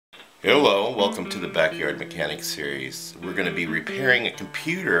Hello, welcome to the Backyard Mechanics series. We're going to be repairing a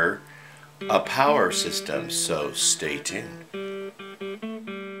computer, a power system, so stay tuned.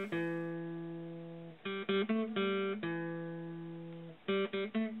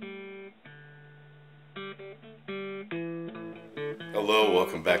 Hello,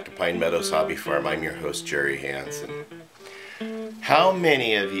 welcome back to Pine Meadows Hobby Farm. I'm your host, Jerry Hansen. How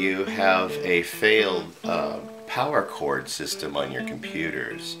many of you have a failed power cord system on your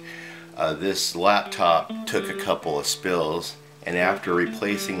computers? This laptop took a couple of spills, and after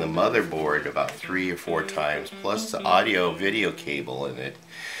replacing the motherboard about 3 or 4 times, plus the audio video cable in it,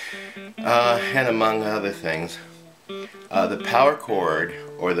 and among other things, the power cord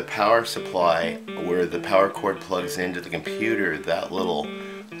or the power supply where the power cord plugs into the computer, that little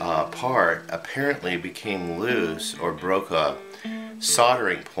part apparently became loose or broke a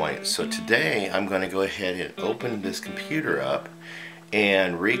soldering point. So today I'm going to go ahead and open this computer up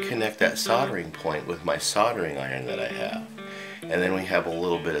and reconnect that soldering point with my soldering iron that I have, and then we have a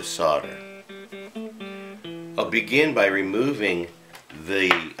little bit of solder. I'll begin by removing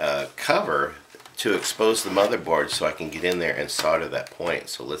the cover to expose the motherboard so I can get in there and solder that point.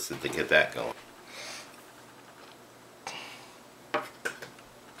 So let's get that going.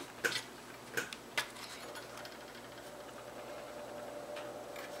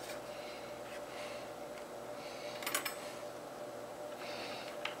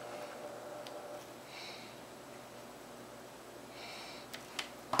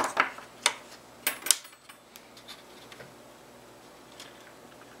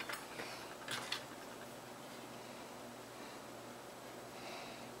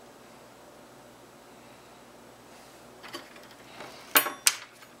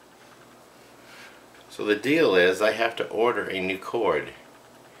 So the deal is I have to order a new cord.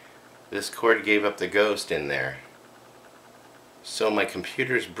 This cord gave up the ghost in there. So my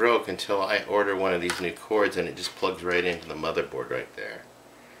computer's broke until I order one of these new cords, and it just plugs right into the motherboard right there.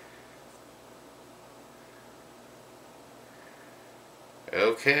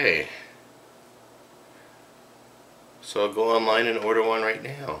 Okay. So I'll go online and order one right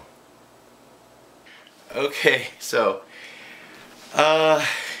now. Okay, so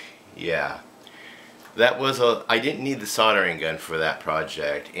yeah. That was I didn't need the soldering gun for that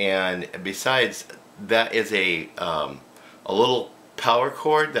project, and besides, that is a little power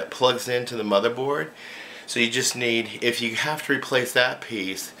cord that plugs into the motherboard. So you just need, if you have to replace that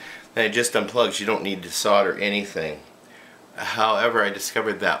piece, then it just unplugs. You don't need to solder anything. However, I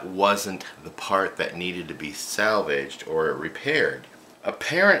discovered that wasn't the part that needed to be salvaged or repaired.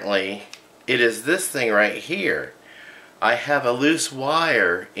 Apparently, it is this thing right here. I have a loose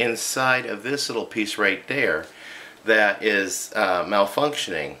wire inside of this little piece right there that is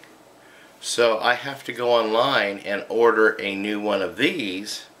malfunctioning. So I have to go online and order a new one of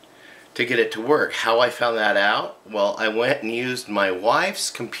these to get it to work. How I found that out? Well, I went and used my wife's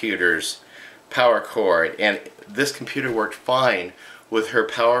computer's power cord, and this computer worked fine with her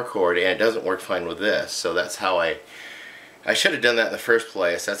power cord, and it doesn't work fine with this. So that's how I should have done that in the first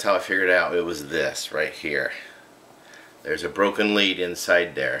place. That's how I figured out it was this right here. There's a broken lead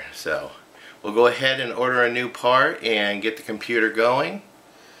inside there. So we'll go ahead and order a new part and get the computer going,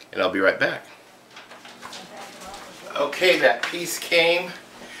 and I'll be right back. Okay, that piece came.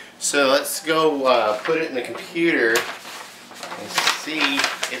 So let's go put it in the computer and see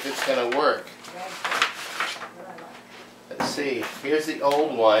if it's going to work. Let's see. Here's the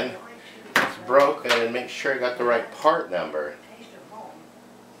old one. It's broken, and make sure I got the right part number.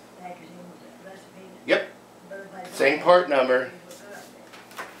 Yep. Same part number.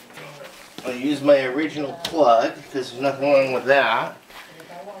 I'll use my original plug because there's nothing wrong with that,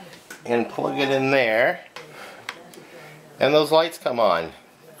 and plug it in there, and those lights come on.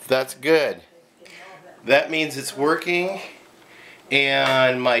 That's good. That means it's working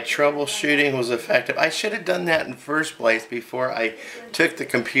and my troubleshooting was effective. I should have done that in the first place before I took the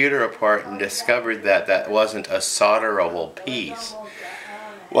computer apart and discovered that that wasn't a solderable piece.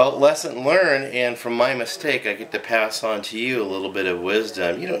 Well, lesson learned, and from my mistake I get to pass on to you a little bit of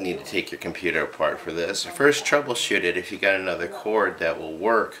wisdom. You don't need to take your computer apart for this. First, troubleshoot it if you got another cord that will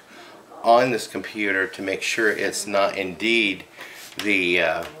work on this computer to make sure it's not indeed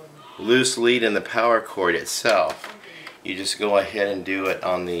the loose lead in the power cord itself. You just go ahead and do it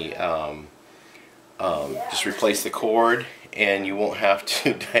on the, just replace the cord, and you won't have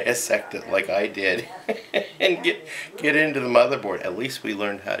to dissect it like I did and get into the motherboard. At least we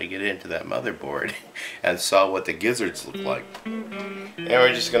learned how to get into that motherboard and saw what the gizzards look like. And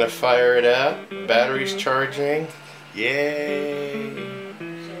we're just going to fire it up. Battery's charging. Yay!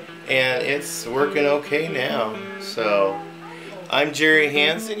 And it's working okay now. So I'm Jerry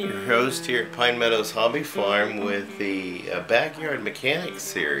Hansen, your host here at Pine Meadows Hobby Farm with the Backyard Mechanics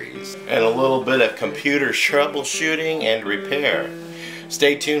series and a little bit of computer troubleshooting and repair.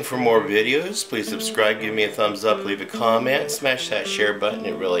 Stay tuned for more videos. Please subscribe, give me a thumbs up, leave a comment, smash that share button.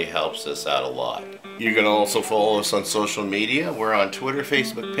 It really helps us out a lot. You can also follow us on social media. We're on Twitter,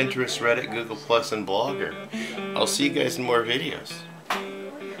 Facebook, Pinterest, Reddit, Google+, and Blogger. I'll see you guys in more videos.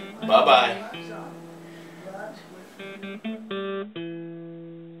 Bye-bye.